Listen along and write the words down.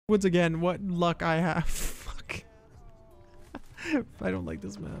once again, what luck I have. Fuck. I don't like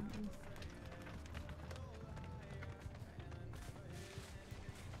this map.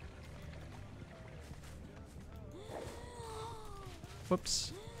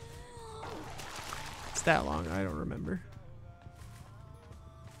 Whoops. It's that long, I don't remember.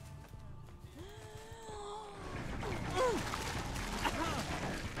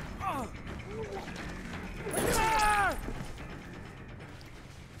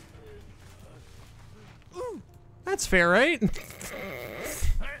 That's fair, right?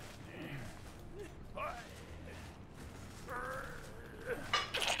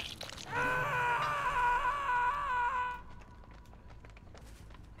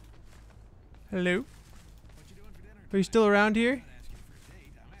 Hello? Are you still around here?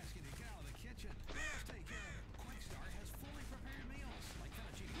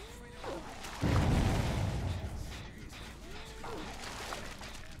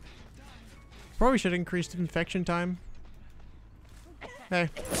 Probably should increase the infection time. Hey.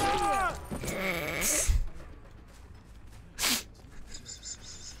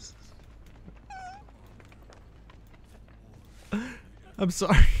 I'm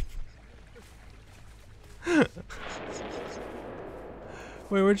sorry. Wait,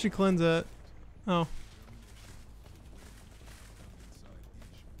 where'd she cleanse at? Oh.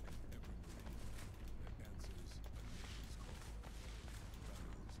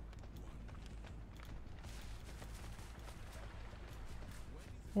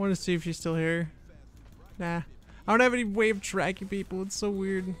 I want to see if she's still here. Nah. I don't have any way of tracking people. It's so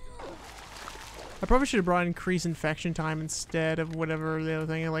weird. I probably should have brought increased infection time instead of whatever the other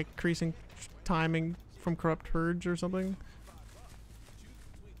thing. Like increasing timing from corrupt purge or something.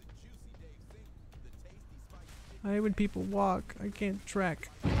 I hate when people walk. I can't track.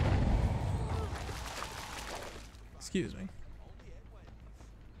 Excuse me.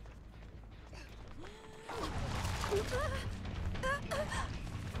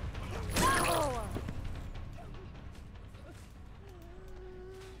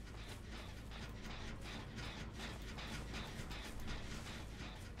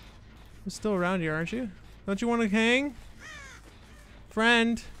 You're still around here, aren't you? Don't you want to hang?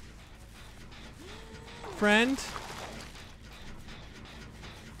 Friend? Friend?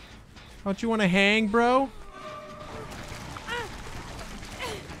 Don't you want to hang, bro?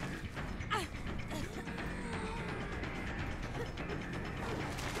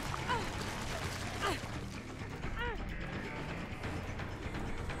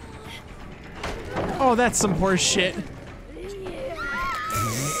 Oh, that's some horse shit.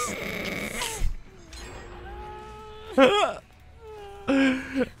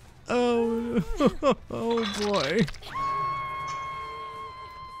 Oh, oh boy.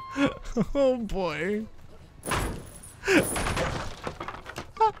 Oh boy.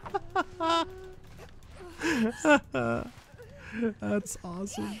 That's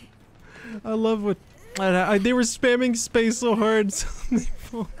awesome. I love what they were spamming space so hard.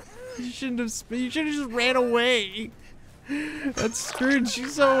 You shouldn't have. You should have just ran away. That screwed you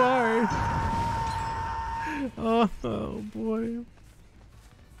so hard. Oh boy.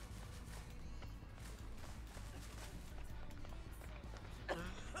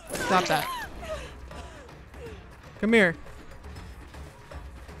 Stop that. Come here.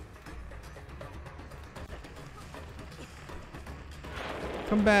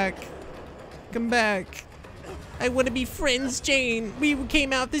 Come back. Come back. I want to be friends, Jane. We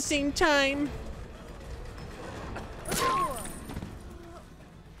came out the same time.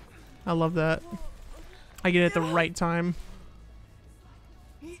 I love that. I get it at the right time.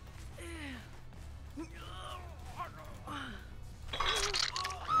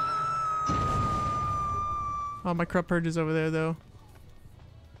 Oh, my corrupt purge is over there, though.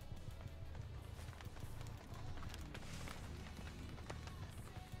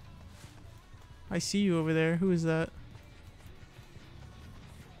 I see you over there. Who is that?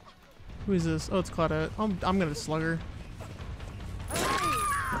 Who is this? Oh, it's Claudette. I'm gonna slug her.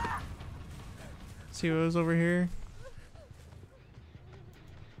 See who's over here.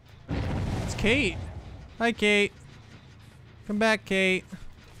 It's Kate. Hi, Kate. Come back, Kate.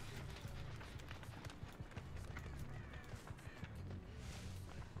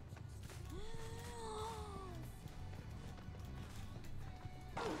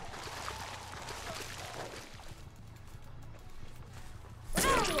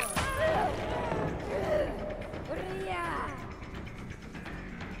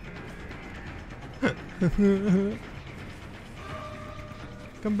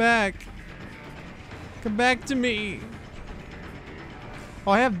 Come back. Come back to me.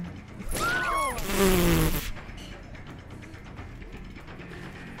 Oh, I have...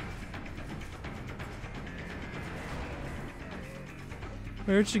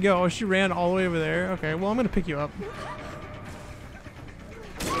 Where'd she go? Oh, she ran all the way over there. Okay, well, I'm gonna pick you up.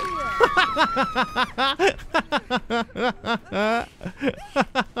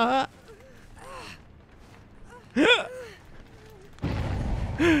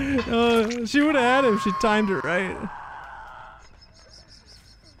 She would have had him if she timed it right.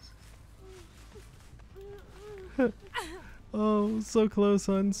 Oh, so close,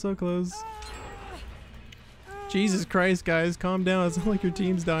 hon. So close. Jesus Christ, guys. Calm down. It's not like your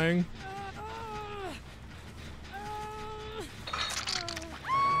team's dying.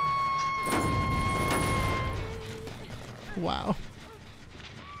 Wow.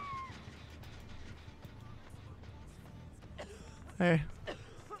 Hey.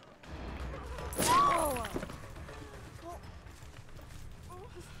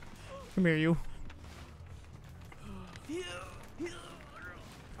 Come here, you.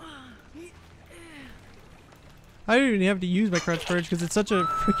 I don't even have to use my crouch perch because it's such a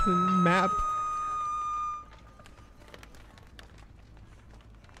freaking map.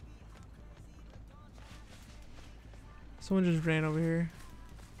 Someone just ran over here.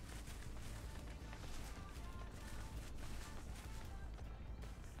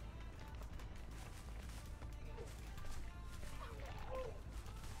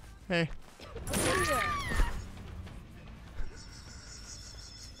 Hey.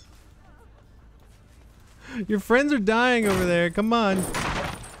 Your friends are dying over there. Come on.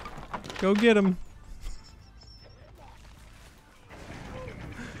 Go get them.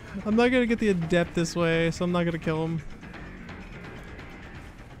 I'm not gonna get the adept this way, so I'm not gonna kill him.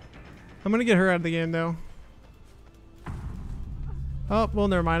 I'm gonna get her out of the game though. Oh, well,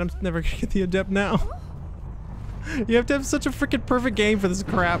 never mind. I'm never gonna get the adept now. You have to have such a freaking perfect game for this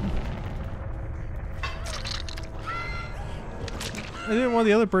crap. I didn't want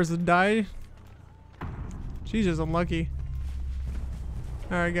the other person to die. She's just unlucky.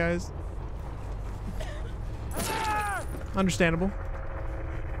 Alright, guys. Understandable.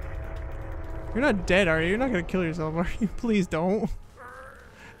 You're not dead, are you? You're not gonna kill yourself, are you? Please don't.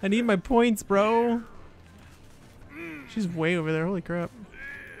 I need my points, bro. She's way over there. Holy crap.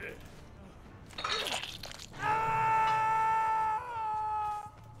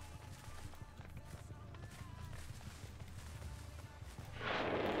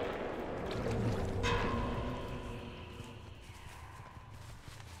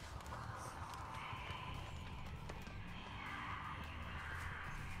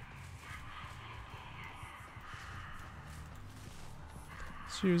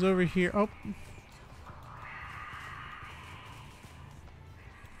 She was over here. Oh.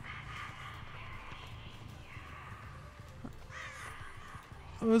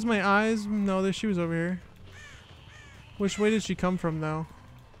 Was my eyes? No, there she was over here. Which way did she come from, though?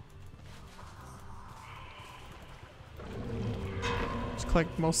 Just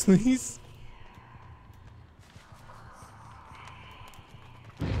collect most of these.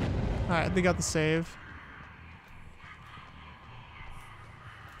 Alright, they got the save.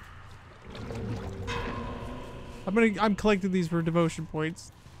 I'm collecting these for devotion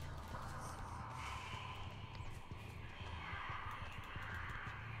points.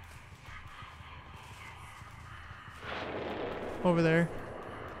 Over there.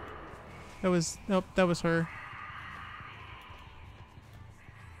 That was, nope, that was her.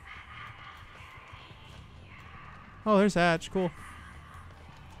 Oh, there's Hatch, cool.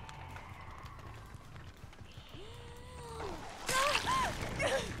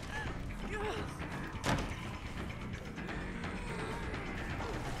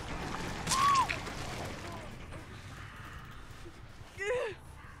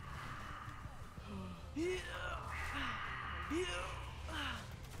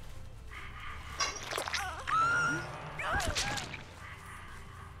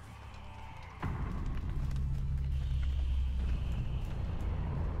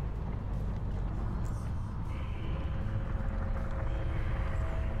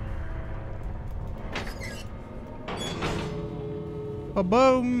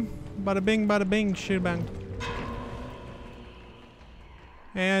 Ba-boom! Bada bing, bada bing, shit bang.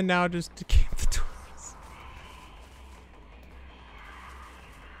 And now just to keep the doors.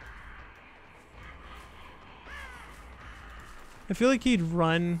 I feel like he'd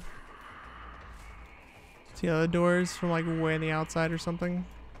run to the other doors from like way on the outside or something.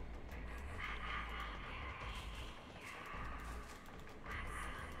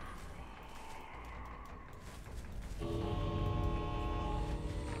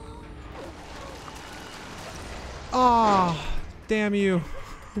 Oh, damn you.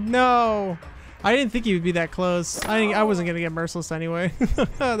 No. I didn't think he would be that close. I wasn't going to get merciless anyway.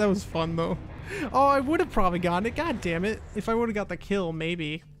 That was fun though. Oh, I would have probably gotten it. God damn it. If I would have got the kill,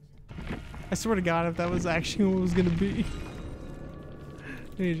 maybe. I swear to God, if that was actually what it was gonna be.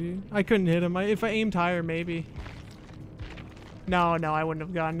 GG. I couldn't hit him. If I aimed higher, maybe. No, I wouldn't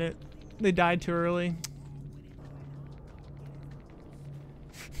have gotten it. They died too early.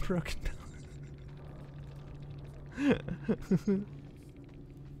 Broken down.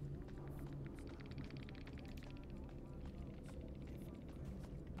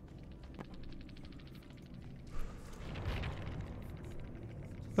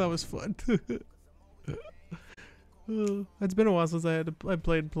 That was fun. It's been a while since I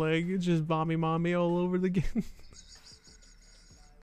played Plague. It's just Mommy all over the game.